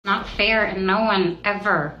fair and no one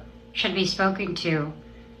ever should be spoken to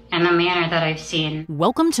in the manner that I've seen.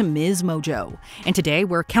 Welcome to MsMojo, and today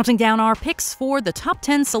we're counting down our picks for the top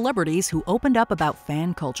 10 celebrities who opened up about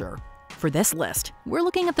fan culture. For this list, we're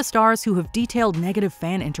looking at the stars who have detailed negative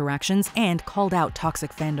fan interactions and called out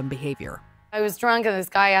toxic fandom behavior. I was drunk and this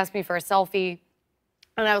guy asked me for a selfie,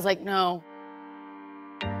 and I was like, no.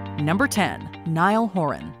 Number 10. Niall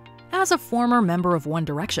Horan. As a former member of One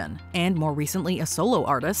Direction, and more recently a solo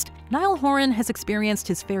artist, Niall Horan has experienced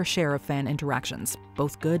his fair share of fan interactions,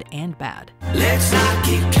 both good and bad. Let's not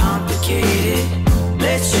get complicated,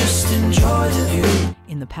 let's just enjoy the view.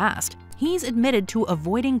 In the past, he's admitted to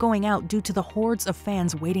avoiding going out due to the hordes of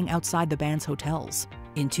fans waiting outside the band's hotels.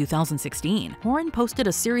 In 2016, Horan posted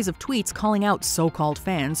a series of tweets calling out so-called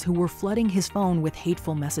fans who were flooding his phone with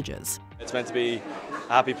hateful messages. It's meant to be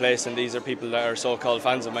a happy place, and these are people that are so-called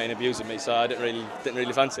fans of mine abusing me, so I didn't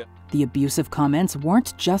really fancy it. The abusive comments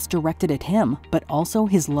weren't just directed at him, but also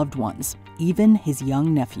his loved ones, even his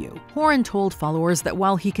young nephew. Horan told followers that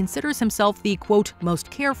while he considers himself the, quote,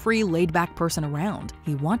 most carefree, laid-back person around,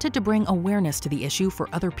 he wanted to bring awareness to the issue for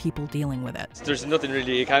other people dealing with it. There's nothing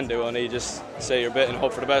really you can do, only just say your bit and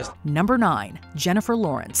hope for the best. Number 9. Jennifer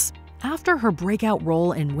Lawrence. After her breakout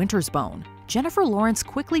role in Winter's Bone, Jennifer Lawrence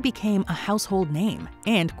quickly became a household name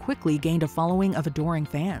and quickly gained a following of adoring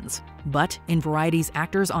fans. But in Variety's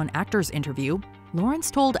Actors on Actors interview,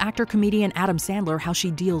 Lawrence told actor-comedian Adam Sandler how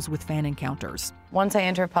she deals with fan encounters. Once I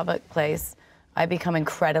enter a public place, I become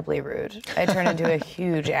incredibly rude. I turn into a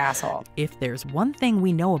huge asshole. If there's one thing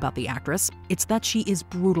we know about the actress, it's that she is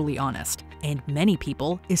brutally honest, and many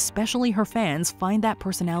people, especially her fans, find that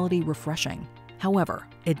personality refreshing. However,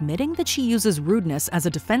 admitting that she uses rudeness as a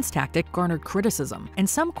defense tactic garnered criticism, and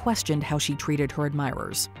some questioned how she treated her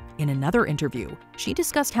admirers. In another interview, she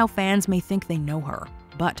discussed how fans may think they know her,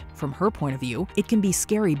 but from her point of view, it can be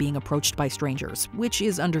scary being approached by strangers, which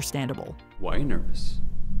is understandable. Why are you nervous?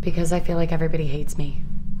 Because I feel like everybody hates me.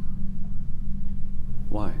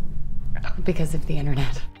 Why? Because of the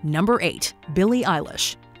internet. Number 8. Billie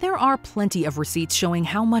Eilish. There are plenty of receipts showing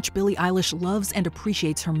how much Billie Eilish loves and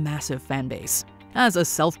appreciates her massive fanbase. As a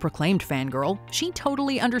self-proclaimed fangirl, she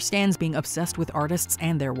totally understands being obsessed with artists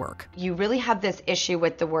and their work. You really have this issue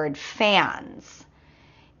with the word fans,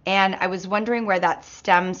 and I was wondering where that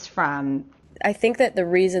stems from. I think that the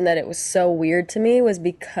reason that it was so weird to me was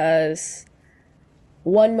because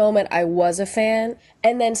one moment I was a fan,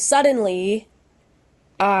 and then suddenly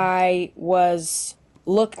I was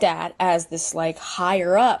looked at as this, like,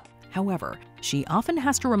 higher up. However, she often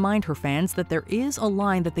has to remind her fans that there is a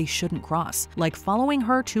line that they shouldn't cross, like following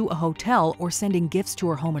her to a hotel or sending gifts to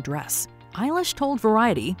her home address. Eilish told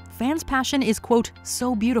Variety, fans' passion is, quote,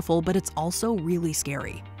 so beautiful, but it's also really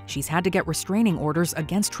scary. She's had to get restraining orders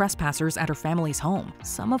against trespassers at her family's home,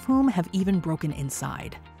 some of whom have even broken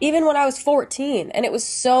inside. Even when I was 14, and it was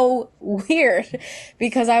so weird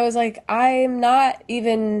because I was like, I'm not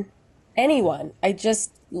even anyone. I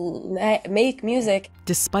just make music.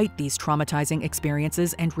 Despite these traumatizing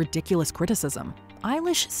experiences and ridiculous criticism,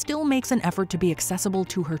 Eilish still makes an effort to be accessible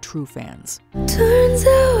to her true fans. Turns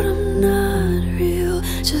out I'm not real,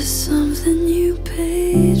 just something you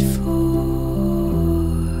paid for.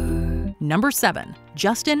 Number 7.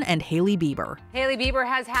 Justin and Hailey Bieber. Hailey Bieber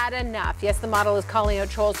has had enough. Yes, the model is calling out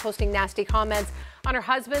trolls posting nasty comments on her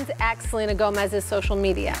husband's ex, Selena Gomez's social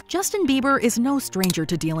media. Justin Bieber is no stranger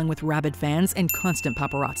to dealing with rabid fans and constant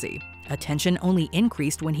paparazzi. Attention only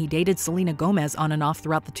increased when he dated Selena Gomez on and off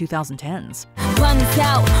throughout the 2010s. Runs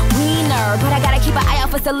out, wiener, but I gotta keep an eye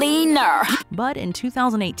out for Selena. But in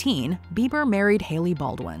 2018, Bieber married Hailey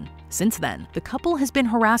Baldwin. Since then, the couple has been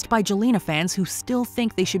harassed by Jelena fans who still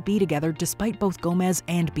think they should be together despite both Gomez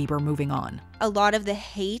and Bieber moving on. A lot of the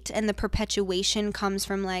hate and the perpetuation comes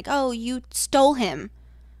from like, oh, you stole him.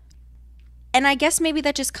 And I guess maybe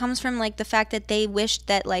that just comes from like the fact that they wished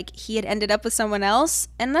that like he had ended up with someone else,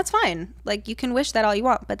 and that's fine. Like you can wish that all you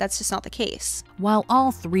want, but that's just not the case. While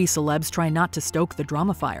all three celebs try not to stoke the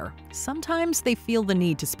drama fire, sometimes they feel the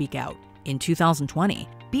need to speak out. In 2020,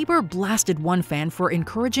 Bieber blasted one fan for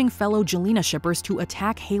encouraging fellow Jelena shippers to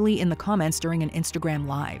attack Hailey in the comments during an Instagram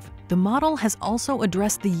Live. The model has also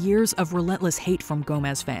addressed the years of relentless hate from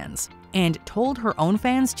Gomez fans, and told her own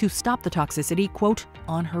fans to stop the toxicity, quote,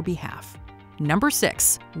 on her behalf. Number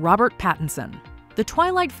 6. Robert Pattinson. The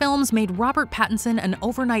Twilight films made Robert Pattinson an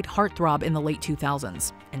overnight heartthrob in the late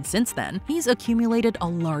 2000s, and since then, he's accumulated a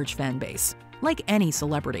large fan base. Like any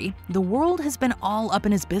celebrity, the world has been all up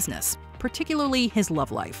in his business, particularly his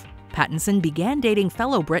love life. Pattinson began dating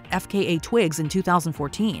fellow Brit FKA Twigs in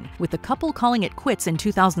 2014, with the couple calling it quits in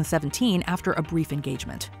 2017 after a brief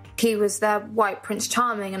engagement. he was their white Prince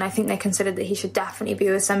Charming, and I think they considered that he should definitely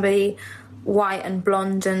be with somebody white and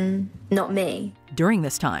blonde and not me. During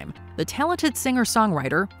this time, the talented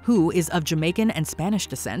singer-songwriter, who is of Jamaican and Spanish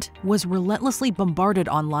descent, was relentlessly bombarded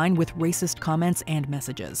online with racist comments and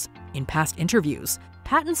messages. In past interviews,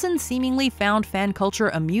 Pattinson seemingly found fan culture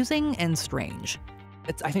amusing and strange.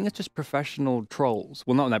 I think it's just professional trolls.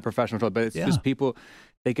 Well, not like professional trolls, but it's just people,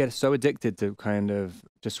 they get so addicted to kind of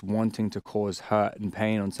just wanting to cause hurt and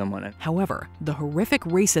pain on someone. However, the horrific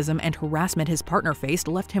racism and harassment his partner faced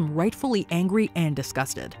left him rightfully angry and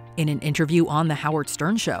disgusted. In an interview on The Howard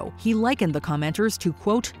Stern Show, he likened the commenters to,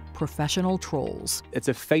 quote, professional trolls. It's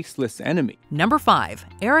a faceless enemy. Number 5,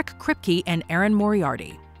 Eric Kripke and Erin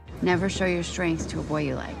Moriarty. Never show your strengths to a boy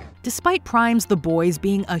you like. Despite Prime's The Boys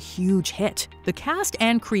being a huge hit, the cast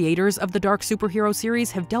and creators of the dark superhero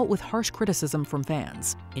series have dealt with harsh criticism from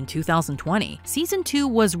fans. In 2020, Season 2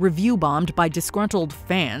 was review-bombed by disgruntled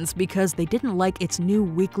fans because they didn't like its new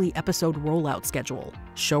weekly episode rollout schedule.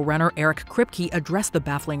 Showrunner Eric Kripke addressed the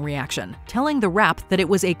baffling reaction, telling The Wrap that it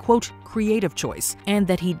was a, quote, creative choice, and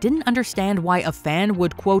that he didn't understand why a fan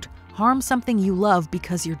would, quote, harm something you love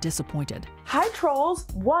because you're disappointed. Hi trolls.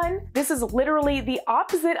 1, this is literally the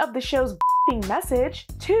opposite of the show's message.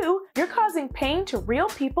 2, you're causing pain to real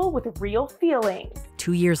people with real feelings.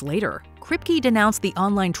 2 years later, Kripke denounced the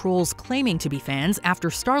online trolls claiming to be fans after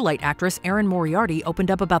Starlight actress Erin Moriarty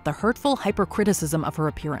opened up about the hurtful hypercriticism of her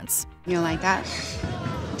appearance. You don't like that?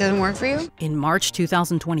 Doesn't work for you? In March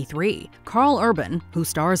 2023, Carl Urban, who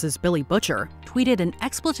stars as Billy Butcher, tweeted an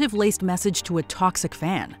expletive-laced message to a toxic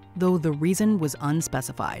fan, though the reason was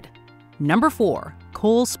unspecified. Number 4,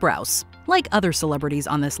 Cole Sprouse. Like other celebrities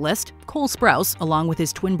on this list, Cole Sprouse, along with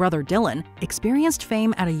his twin brother Dylan, experienced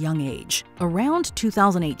fame at a young age. Around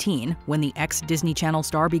 2018, when the ex-Disney Channel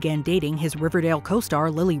star began dating his Riverdale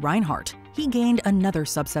co-star Lily Reinhart, he gained another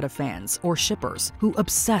subset of fans, or shippers, who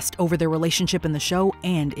obsessed over their relationship in the show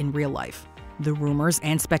and in real life. The rumors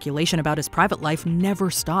and speculation about his private life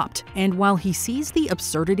never stopped, and while he sees the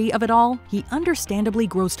absurdity of it all, he understandably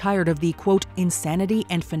grows tired of the, quote, insanity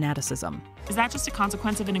and fanaticism. Is that just a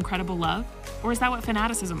consequence of an incredible love? Or is that what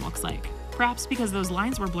fanaticism looks like? Perhaps because those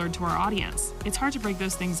lines were blurred to our audience. It's hard to break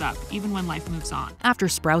those things up, even when life moves on. After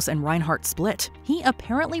Sprouse and Reinhart split, he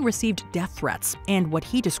apparently received death threats and what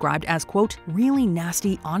he described as, quote, really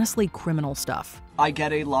nasty, honestly criminal stuff. I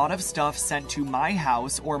get a lot of stuff sent to my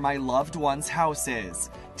house or my loved ones' houses.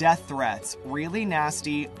 Death threats, really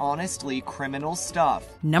nasty, honestly criminal stuff.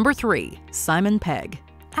 Number 3, Simon Pegg.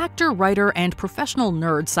 Actor, writer, and professional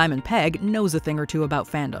nerd Simon Pegg knows a thing or two about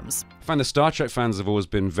fandoms. I find the Star Trek fans have always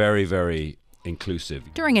been very, very inclusive.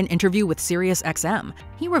 During an interview with SiriusXM,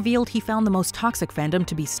 he revealed he found the most toxic fandom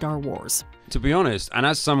to be Star Wars. To be honest, and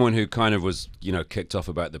as someone who kind of was, kicked off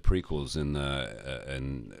about the prequels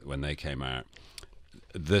when they came out,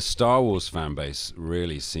 the Star Wars fan base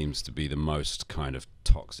really seems to be the most kind of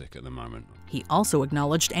toxic at the moment. He also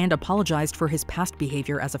acknowledged and apologized for his past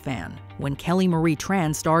behavior as a fan. When Kelly Marie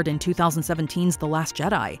Tran starred in 2017's The Last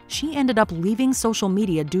Jedi, she ended up leaving social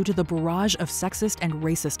media due to the barrage of sexist and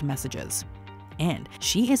racist messages. And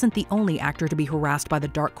she isn't the only actor to be harassed by the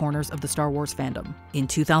dark corners of the Star Wars fandom. In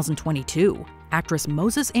 2022, actress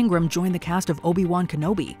Moses Ingram joined the cast of Obi-Wan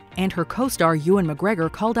Kenobi, and her co-star Ewan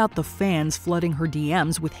McGregor called out the fans flooding her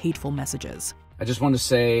DMs with hateful messages. I just want to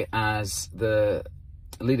say, as the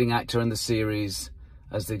leading actor in the series,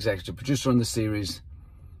 as the executive producer on the series,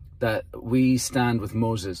 that we stand with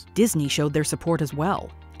Moses. Disney showed their support as well,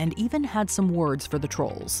 and even had some words for the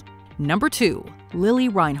trolls. Number 2, Lily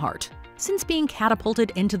Reinhart. Since being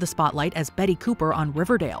catapulted into the spotlight as Betty Cooper on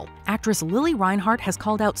Riverdale, actress Lily Reinhart has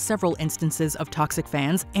called out several instances of toxic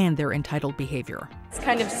fans and their entitled behavior. It's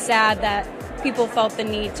kind of sad that people felt the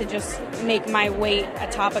need to just make my weight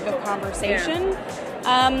a topic of conversation. Yeah.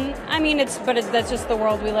 That's just the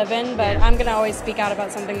world we live in, but I'm gonna always speak out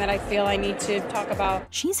about something that I feel I need to talk about.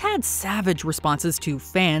 She's had savage responses to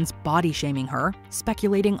fans body shaming her,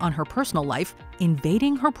 speculating on her personal life,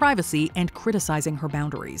 invading her privacy, and criticizing her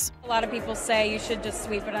boundaries. A lot of people say you should just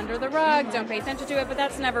sweep it under the rug, don't pay attention to it, but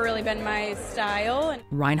that's never really been my style.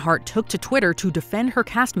 Reinhart took to Twitter to defend her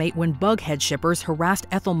castmate when Bughead shippers harassed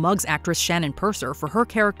Ethel Muggs actress Shannon Purser for her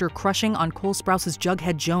character crushing on Cole Sprouse's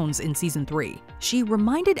Jughead Jones in Season 3. She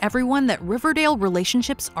reminded everyone that Riverdale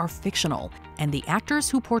relationships are fictional, and the actors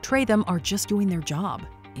who portray them are just doing their job.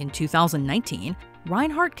 In 2019,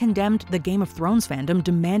 Reinhart condemned the Game of Thrones fandom,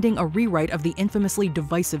 demanding a rewrite of the infamously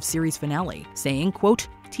divisive series finale, saying, quote,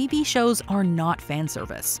 TV shows are not fan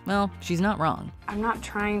service. Well, she's not wrong. I'm not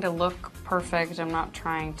trying to look perfect. I'm not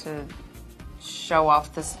trying to show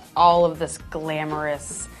off all of this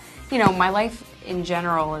glamorous You know, my life in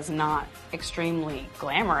general is not extremely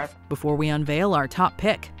glamorous. Before we unveil our top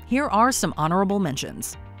pick, here are some honorable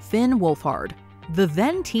mentions. Finn Wolfhard. The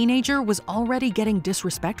then teenager was already getting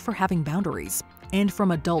disrespect for having boundaries, and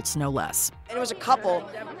from adults no less. And it was a couple,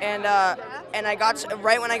 and I got to,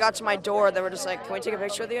 right when I got to my door, they were just like, "Can we take a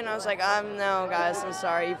picture with you?" And I was like, "No, guys, I'm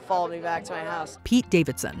sorry. You followed me back to my house." Pete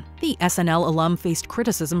Davidson. The SNL alum faced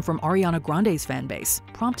criticism from Ariana Grande's fan base,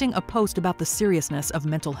 prompting a post about the seriousness of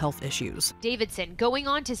mental health issues. Davidson going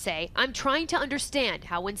on to say, "I'm trying to understand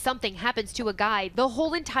how when something happens to a guy, the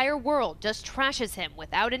whole entire world just trashes him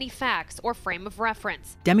without any facts or frame of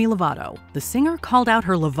reference." Demi Lovato. The singer called out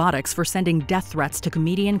her Lovatics for sending death threats to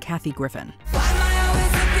comedian Kathy Griffin.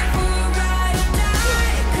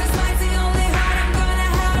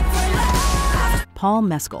 Paul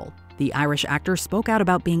Mescal. The Irish actor spoke out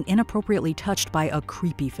about being inappropriately touched by a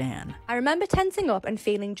creepy fan. "I remember tensing up and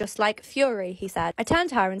feeling just like fury," he said. "I turned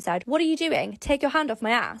to her and said, 'What are you doing? Take your hand off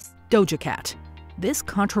my ass.'" Doja Cat. This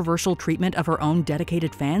controversial treatment of her own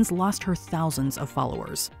dedicated fans lost her thousands of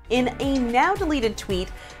followers. In a now deleted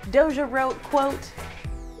tweet, Doja wrote, quote,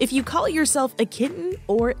 "If you call yourself a kitten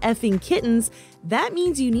or effing kittens, that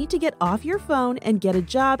means you need to get off your phone and get a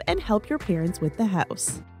job and help your parents with the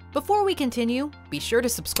house." Before we continue, be sure to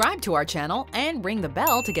subscribe to our channel and ring the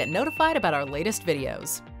bell to get notified about our latest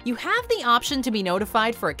videos. You have the option to be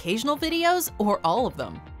notified for occasional videos or all of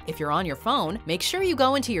them. If you're on your phone, make sure you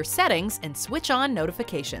go into your settings and switch on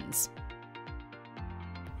notifications.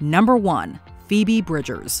 Number 1. Phoebe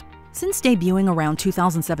Bridgers. Since debuting around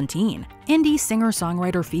 2017, indie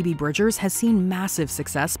singer-songwriter Phoebe Bridgers has seen massive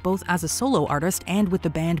success both as a solo artist and with the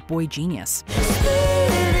band Boy Genius.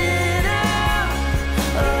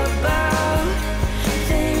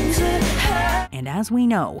 And as we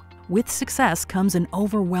know, with success comes an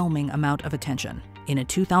overwhelming amount of attention. In a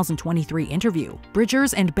 2023 interview,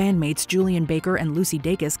 Bridgers and bandmates Julian Baker and Lucy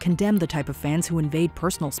Dacus condemned the type of fans who invade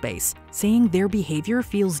personal space, saying their behavior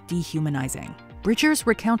feels dehumanizing. Bridgers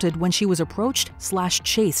recounted when she was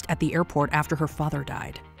approached/chased at the airport after her father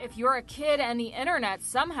died. If you're a kid and the internet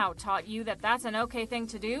somehow taught you that that's an okay thing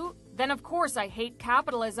to do, then of course I hate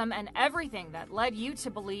capitalism and everything that led you to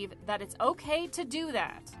believe that it's okay to do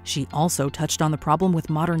that. She also touched on the problem with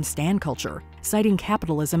modern stan culture, citing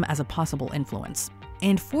capitalism as a possible influence.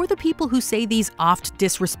 And for the people who say these oft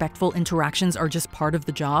disrespectful interactions are just part of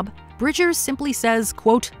the job, Bridgers simply says,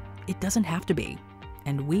 quote, "It doesn't have to be."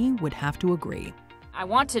 And we would have to agree. I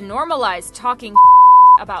want to normalize talking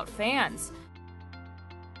about fans.